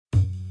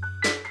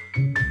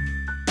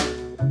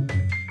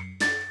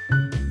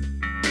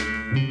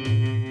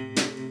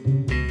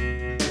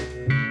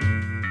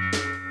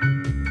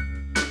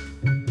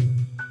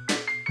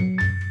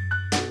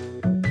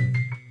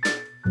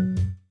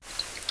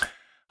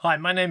Hi,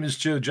 my name is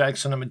Joe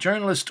Jackson. I'm a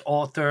journalist,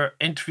 author,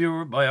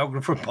 interviewer,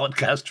 biographer,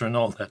 podcaster, and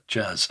all that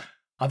jazz.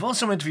 I've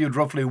also interviewed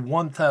roughly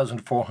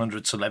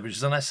 1,400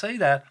 celebrities, and I say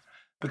that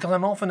because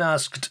I'm often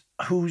asked,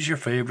 who's your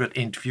favourite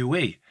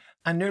interviewee?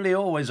 And nearly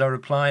always I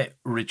reply,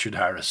 Richard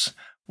Harris.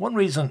 One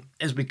reason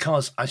is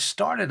because I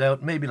started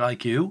out, maybe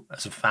like you,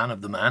 as a fan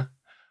of the man,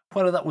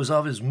 whether that was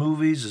of his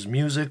movies, his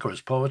music, or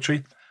his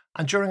poetry.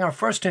 And during our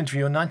first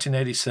interview in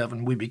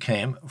 1987, we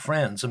became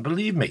friends. And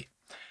believe me,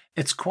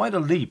 it's quite a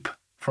leap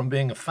from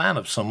being a fan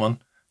of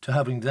someone to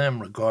having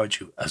them regard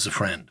you as a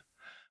friend.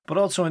 But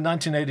also in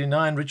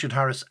 1989, Richard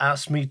Harris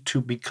asked me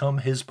to become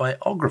his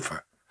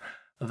biographer.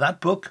 That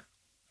book,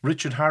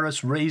 Richard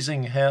Harris,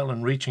 Raising Hell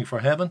and Reaching for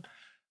Heaven,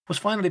 was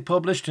finally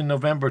published in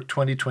November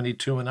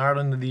 2022 in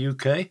Ireland and the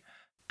UK,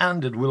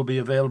 and it will be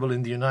available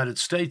in the United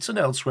States and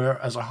elsewhere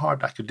as a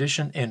hardback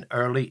edition in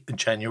early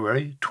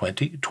January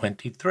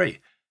 2023.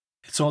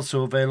 It's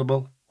also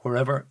available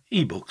wherever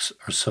ebooks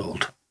are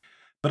sold.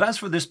 But as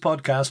for this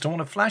podcast, I want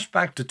to flash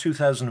back to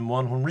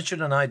 2001 when Richard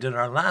and I did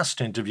our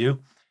last interview,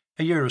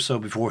 a year or so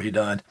before he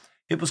died.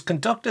 It was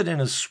conducted in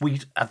his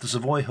suite at the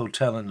Savoy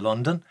Hotel in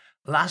London,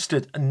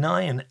 lasted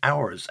 9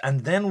 hours,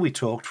 and then we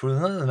talked for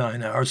another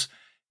 9 hours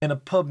in a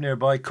pub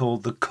nearby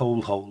called the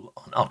Coal Hole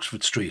on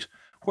Oxford Street,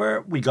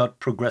 where we got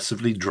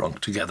progressively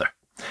drunk together.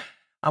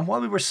 And while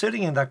we were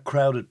sitting in that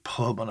crowded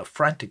pub on a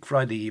frantic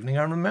Friday evening,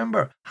 I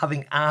remember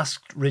having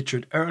asked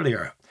Richard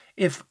earlier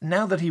if,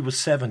 now that he was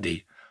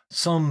 70,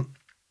 some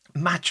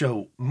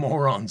macho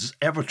morons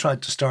ever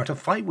tried to start a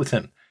fight with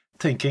him,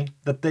 thinking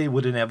that they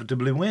would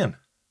inevitably win.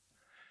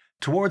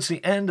 Towards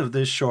the end of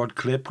this short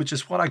clip, which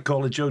is what I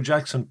call a Joe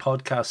Jackson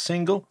podcast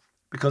single,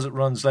 because it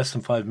runs less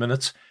than 5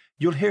 minutes,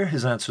 you'll hear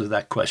his answer to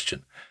that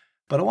question.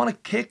 But I want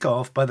to kick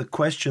off by the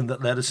question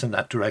that led us in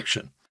that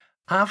direction.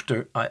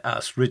 After I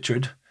asked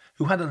Richard,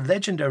 who had a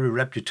legendary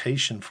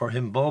reputation for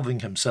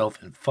involving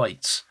himself in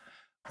fights,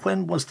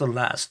 when was the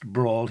last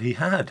brawl he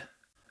had?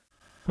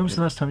 When was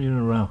the last time you were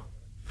in a row?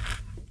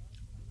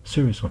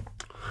 Serious one.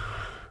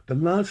 The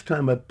last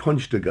time I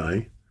punched a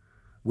guy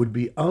would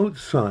be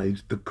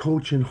outside the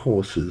Coach and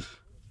Horses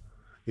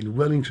in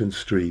Wellington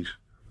Street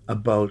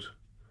about,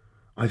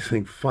 I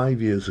think,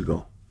 5 years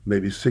ago,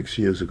 maybe 6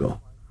 years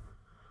ago.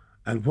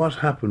 And what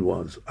happened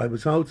was, I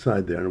was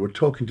outside there and we're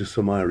talking to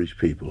some Irish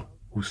people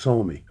who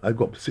saw me. I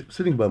got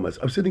sitting by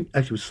myself. I was sitting,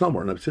 actually it was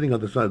summer, and I'm sitting on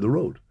the side of the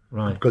road.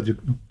 Right. Because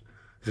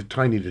it's a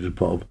tiny little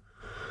pub.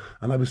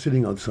 And I was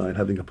sitting outside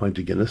having a pint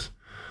of Guinness.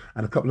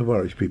 And a couple of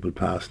Irish people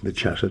passed and they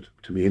chatted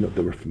to me. You know,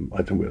 they were from,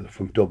 I think they were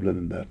from Dublin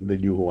and that, and they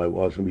knew who I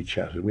was, and we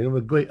chatted. We had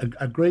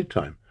a great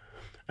time.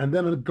 And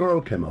then a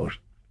girl came out,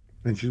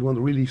 and she's one of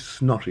the really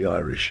snotty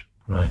Irish.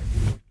 Right.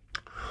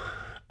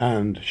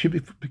 And she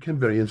became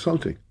very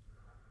insulting.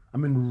 I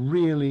mean,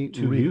 really.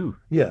 To you?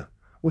 Yeah.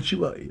 Well, she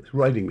was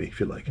riding me, if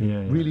you like.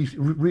 Yeah.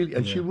 Really,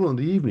 and she ruined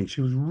the evening. She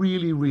was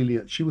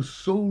really, she was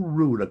so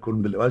rude, I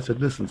couldn't believe it. I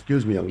said, listen,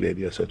 excuse me, young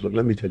lady. I said, look,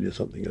 let me tell you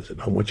something. I said,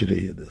 I want you to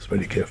hear this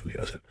very carefully.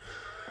 I said,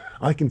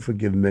 I can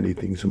forgive many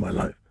things in my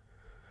life.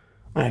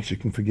 I actually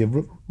can forgive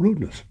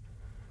rudeness,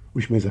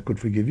 which means I could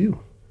forgive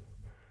you.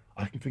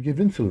 I can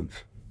forgive insolence,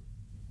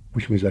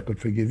 which means I could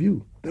forgive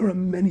you. There are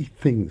many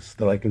things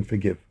that I can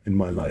forgive in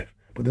my life,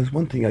 but there's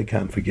one thing I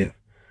can't forgive,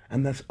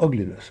 and that's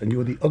ugliness. And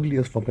you're the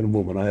ugliest fucking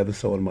woman I ever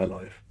saw in my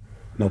life.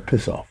 Now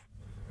piss off.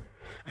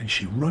 And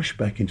she rushed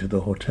back into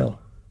the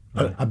hotel,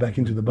 back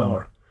into the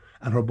bar,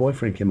 and her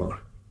boyfriend came out.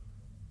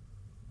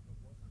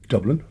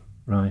 Dublin.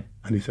 Right.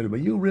 And he said, well,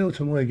 you real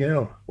to my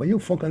girl. Well, you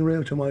fucking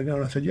real to my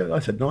girl. I said, yeah. I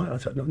said, no. I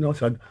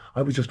said,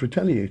 I was just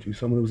retaliating.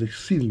 Someone who was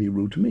exceedingly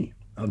rude to me.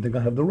 I don't think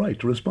I have the right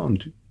to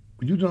respond.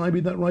 Would you deny me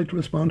that right to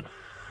respond?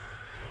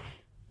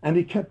 And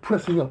he kept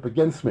pressing up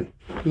against me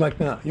like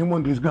that. You're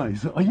one of these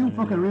guys. Are you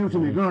fucking real to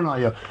me, girl, are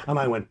you? And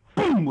I went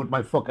boom with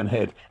my fucking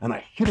head. And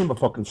I hit him a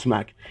fucking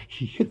smack.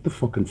 He hit the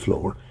fucking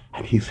floor.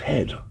 And his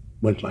head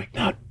went like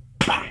that.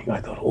 Bang.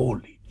 I thought,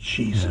 holy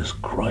Jesus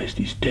Christ,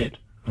 he's dead.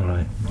 All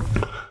right.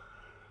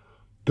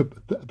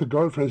 The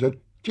girlfriend said,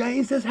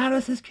 Jesus,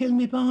 Harris has killed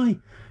me boy.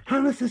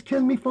 Harris has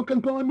killed me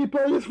fucking boy. Me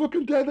boy is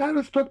fucking dead.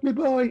 Harris took me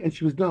boy. And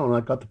she was down. I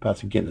got the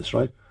pass of Guinness,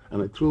 right?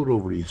 And I threw it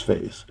over his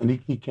face. And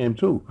he came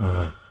too.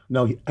 Uh-huh.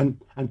 Now, and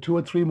 2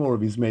 or 3 more of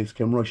his mates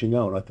came rushing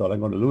out. I thought, I'm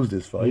going to lose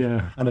this fight.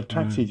 Yeah. And a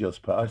taxi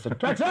just passed. I said,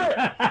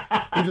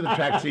 taxi! Into the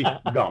taxi,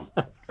 gone.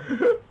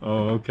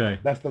 Oh, okay.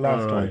 That's the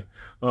last time.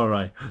 All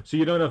right. So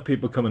you don't have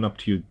people coming up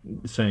to you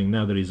saying,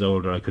 now that he's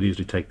older, I could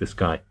easily take this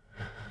guy.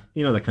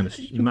 You know, that kind of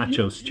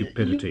macho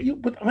stupidity.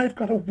 But I've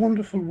got a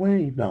wonderful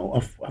way now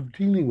of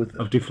dealing with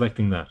it. Of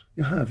deflecting that.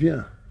 You have,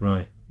 yeah.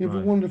 Right. You have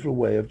a wonderful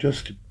way of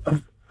just,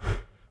 of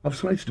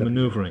sidestepping.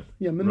 Manoeuvring.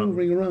 Yeah,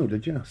 manoeuvring around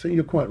it, yeah. So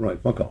you're quite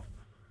right, fuck off.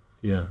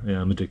 Yeah,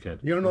 I'm a dickhead.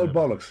 You're an old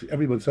bollocks.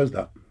 Everyone says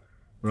that.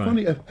 Right.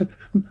 Funny,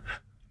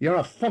 you're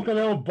a fucking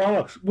old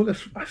bollocks. Well,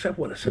 I said,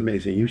 well, it's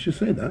amazing. You should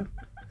say that.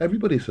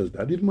 Everybody says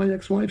that. Even my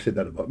ex-wife said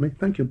that about me.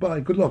 Thank you, bye,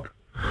 good luck.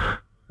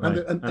 Right.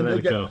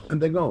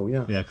 And they go,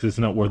 yeah. Yeah, because it's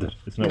not worth it.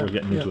 It's not worth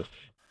getting into it.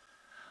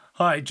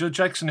 Hi, Joe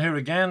Jackson here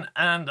again,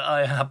 and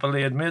I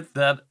happily admit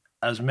that,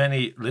 as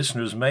many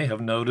listeners may have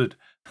noted,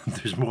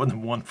 there's more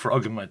than one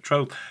frog in my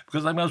throat,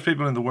 because like most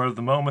people in the world at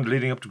the moment,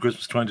 leading up to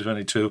Christmas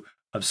 2022,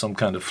 I have some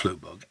kind of flu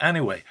bug.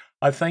 Anyway,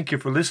 I thank you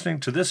for listening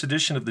to this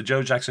edition of the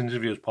Joe Jackson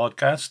Interviews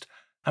podcast.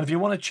 And if you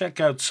want to check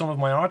out some of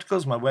my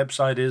articles, my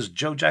website is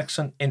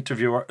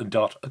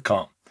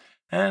joejacksoninterviewer.com.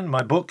 And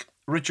my book,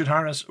 Richard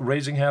Harris,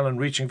 Raising Hell and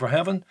Reaching for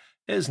Heaven,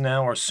 is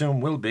now or soon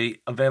will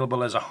be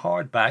available as a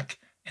hardback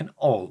in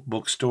all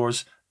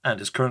bookstores and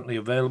is currently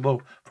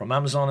available from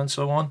Amazon and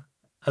so on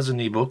as an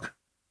ebook.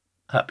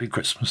 Happy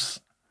Christmas.